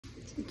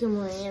Good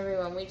morning,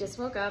 everyone. We just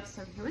woke up,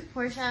 so I'm here with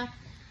Portia.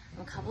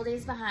 I'm a couple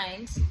days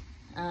behind.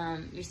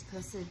 You're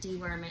supposed to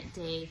deworm at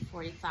day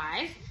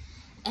 45,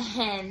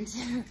 and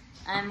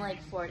I'm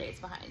like 4 days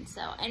behind.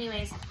 So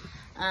anyways,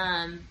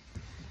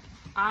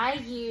 I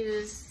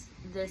use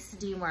this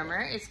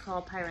dewormer. It's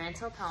called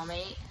Pyrantel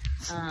palmate.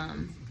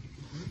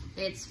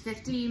 It's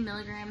 50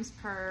 milligrams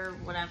per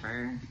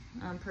whatever,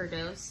 per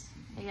dose,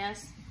 I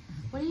guess.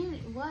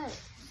 What?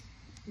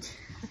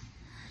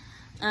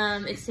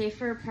 It's safe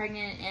for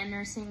pregnant and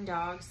nursing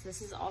dogs.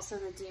 This is also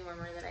the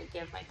dewormer that I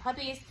give my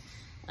puppies.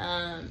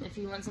 If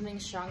you want something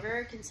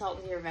stronger, consult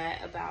with your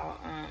vet about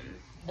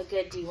a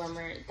good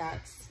dewormer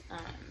that's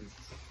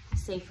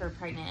safe for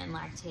pregnant and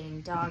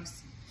lactating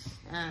dogs.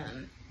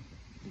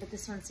 But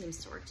this one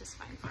seems to work just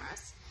fine for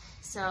us.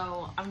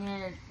 So I'm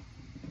going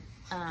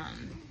to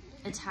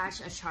attach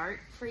a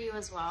chart for you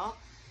as well.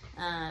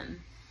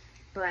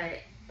 But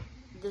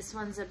this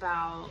one's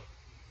about,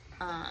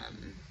 I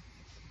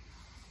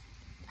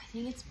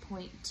think it's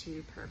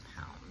 0.2 per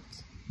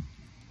pound,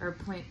 or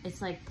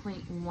it's like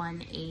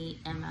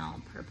 0.18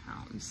 ml per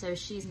pound. So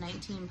she's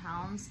 19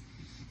 pounds,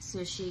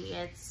 so she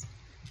gets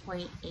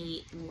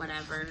 0.8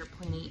 whatever,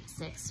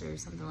 0.86 or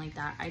something like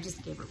that. I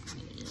just gave her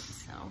 0.8,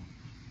 so.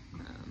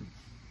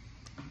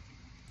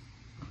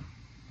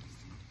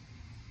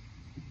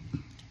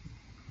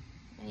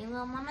 Any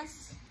little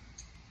mamas?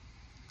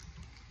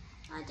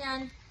 All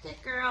done.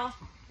 Good girl.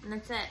 And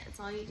that's it. That's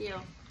all you do.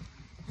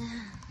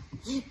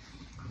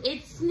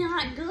 It's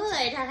not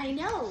good. I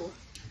know.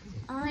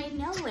 I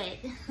know it.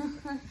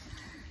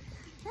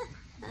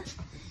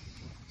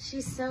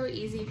 She's so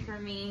easy for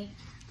me.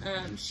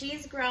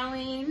 She's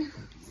growing.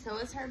 So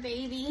is her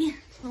baby.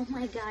 Oh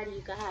my God,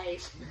 you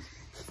guys.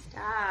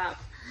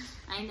 Stop.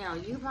 I know.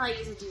 You probably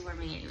use a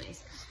deworming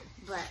anyways.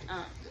 But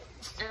I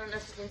don't know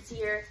if you can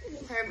see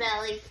her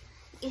belly.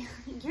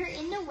 You're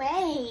in the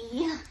way.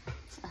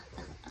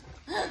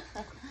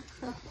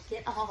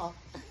 Get off.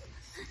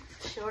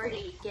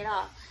 Shorty, get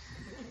off.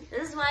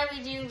 This is why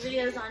we do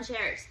videos on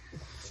chairs.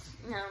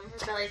 Her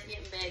belly's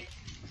getting big.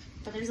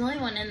 But there's only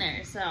one in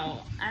there,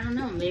 so I don't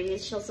know. Maybe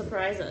she'll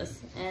surprise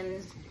us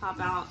and pop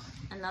out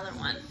another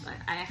one. But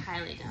I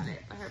highly doubt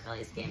it. But her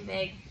belly's getting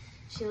big.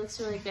 She looks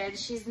really good.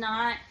 She's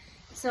not...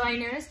 So I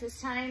noticed this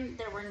time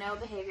there were no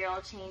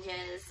behavioral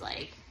changes.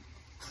 Like,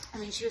 I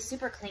mean, she was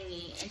super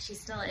clingy, and she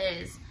still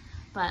is.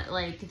 But,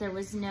 like, there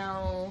was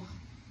no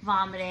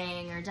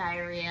vomiting or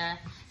diarrhea.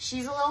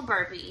 She's a little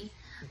burpy,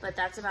 but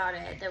that's about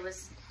it. There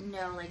was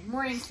no like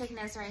morning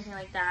sickness or anything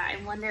like that.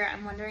 I'm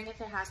wondering if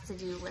it has to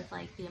do with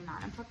like the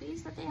amount of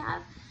puppies that they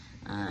have.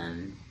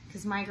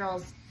 Because my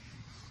girls,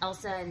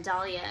 Elsa and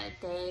Dahlia,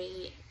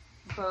 they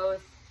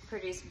both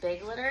produce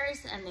big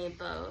litters, and they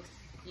both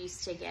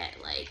used to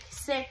get like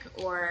sick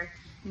or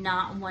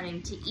not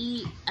wanting to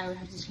eat. I would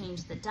have to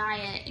change the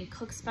diet and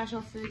cook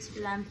special foods for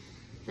them.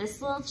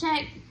 This little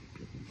chick,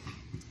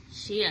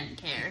 she doesn't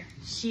care.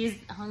 She's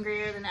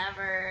hungrier than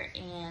ever,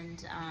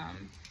 and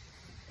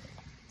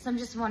so I'm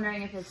just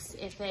wondering if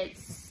it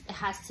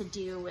has to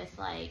do with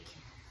like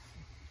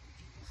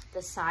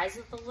the size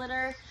of the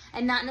litter,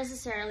 and not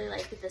necessarily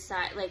like the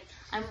size. Like,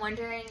 I'm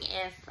wondering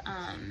if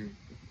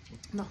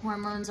the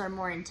hormones are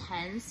more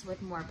intense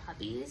with more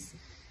puppies.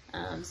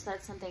 So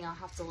that's something I'll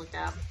have to look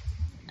up.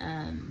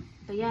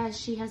 But yeah,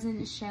 she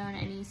hasn't shown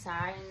any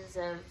signs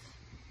of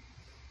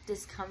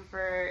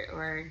discomfort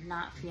or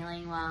not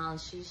feeling well.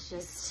 She's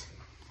just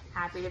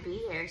happy to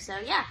be here. So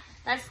yeah,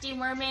 that's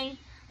deworming.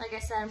 Like I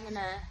said, I'm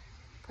gonna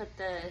put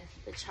the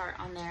chart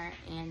on there,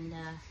 and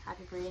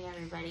happy breeding,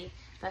 everybody.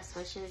 Best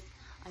wishes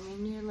on your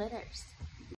new litters.